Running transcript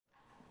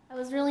I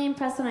was really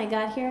impressed when I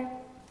got here.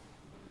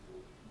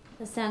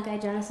 The sound guy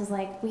Jonas was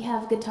like, "We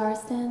have guitar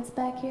stands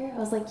back here." I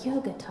was like, "You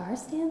have guitar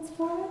stands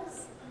for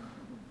us?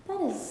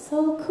 That is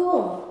so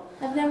cool.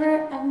 I've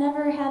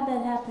never had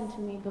that happen to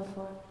me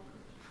before.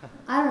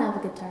 I don't have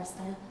a guitar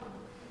stand."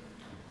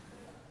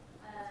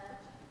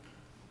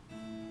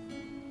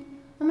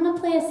 I'm gonna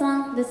play a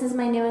song. This is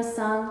my newest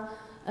song.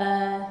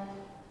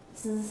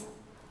 This is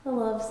a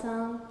love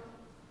song.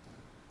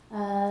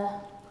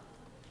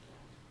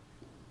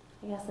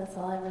 I guess that's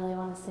all I really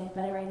want to say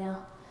about it right now.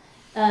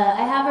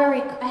 I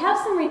have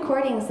some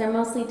recordings. They're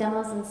mostly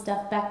demos and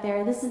stuff back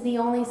there. This is the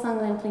only song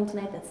that I'm playing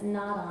tonight that's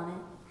not on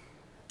it.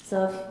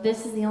 So if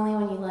this is the only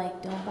one you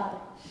like, don't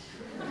bother.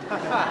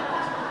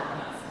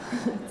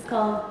 It's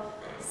called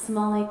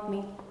Small Like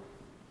Me.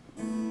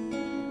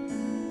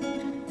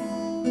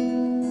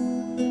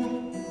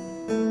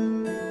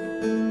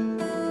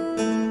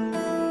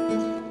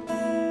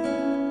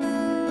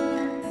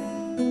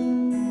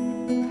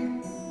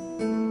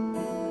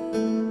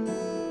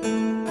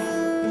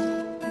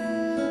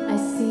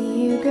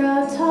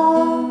 Grow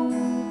tall,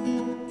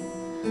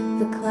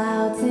 the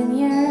clouds in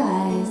your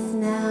eyes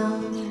now.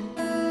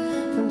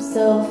 From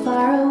so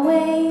far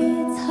away,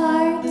 it's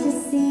hard to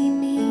see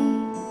me.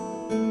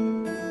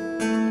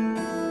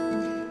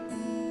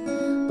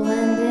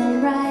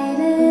 Blending right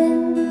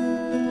in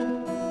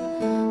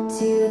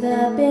to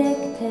the big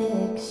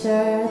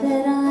picture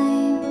that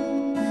I'm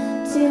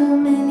too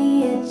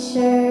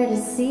miniature to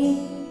see.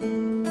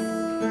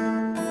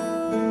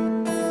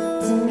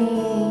 To me,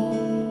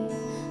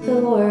 the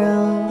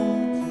world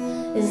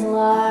is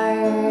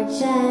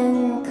large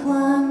and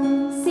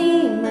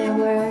clumsy. My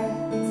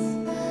words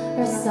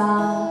are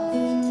soft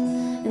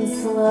and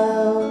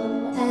slow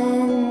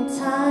and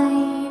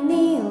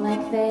tiny,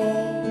 like they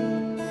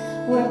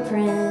were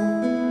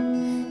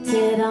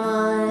printed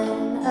on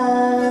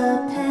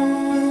a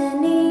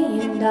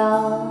penny, and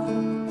I'll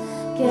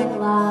get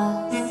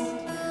lost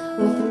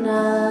with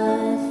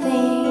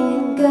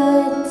nothing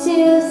good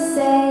to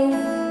say.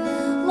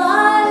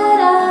 La da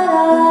da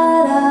da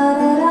da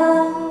da da.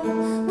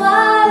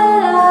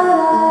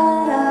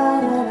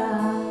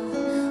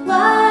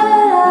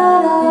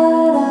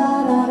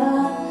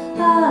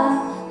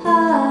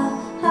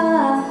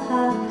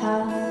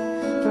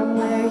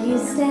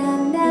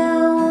 Stand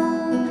now,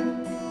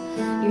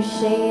 your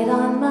shade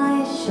on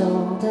my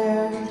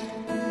shoulder.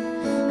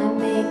 I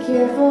make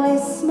your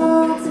voice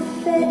small to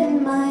fit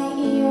in my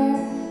ear.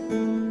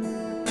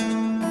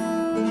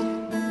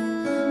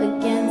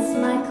 Against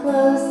my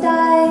closed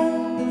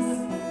eyes,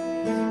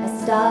 I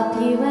stop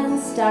you and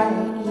start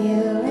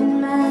you and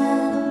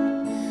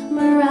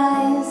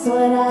memorize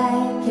what I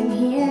can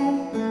hear.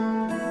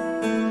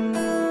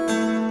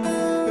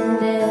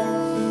 And if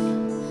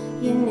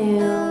you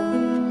knew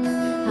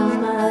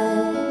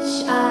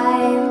I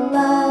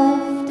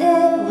loved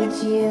it, would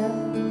you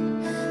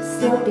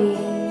still be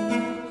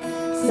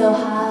so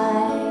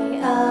high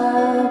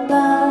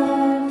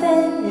above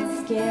it? It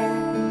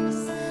scares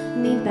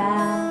me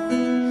back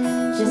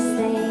just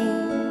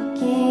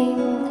thinking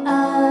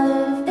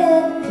of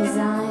it, 'cause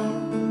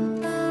I'm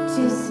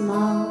too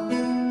small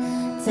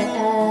to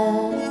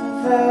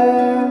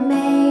ever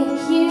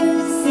make you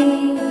see.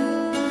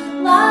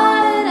 La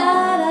da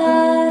da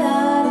da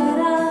da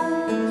da,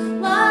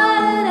 la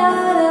da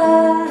da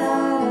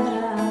da.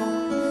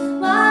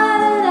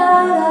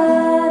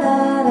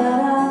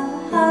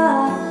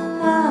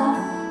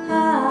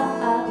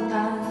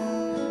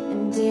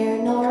 And dear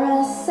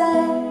Nora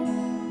said,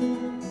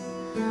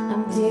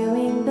 I'm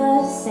doing the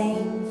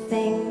same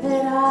thing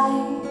that I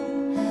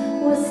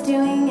was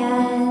doing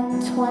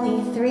at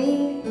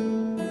 23.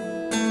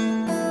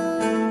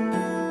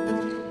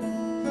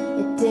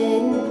 It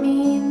didn't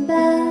mean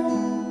then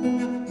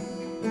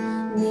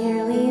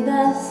nearly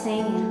the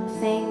same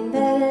thing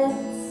that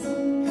it's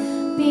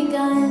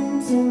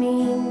begun to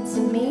mean to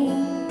me.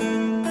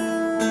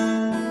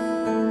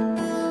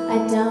 I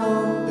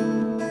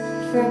don't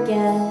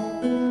forget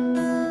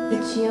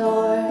that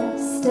you're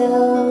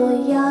still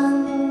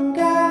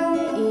younger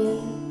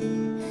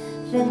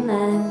even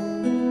then,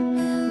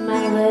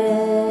 my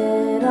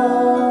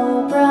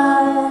little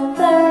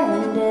brother.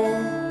 And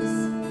is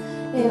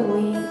it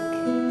weak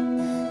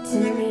to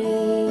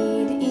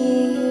meet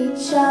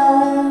each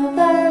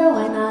other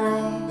when I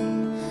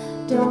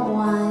don't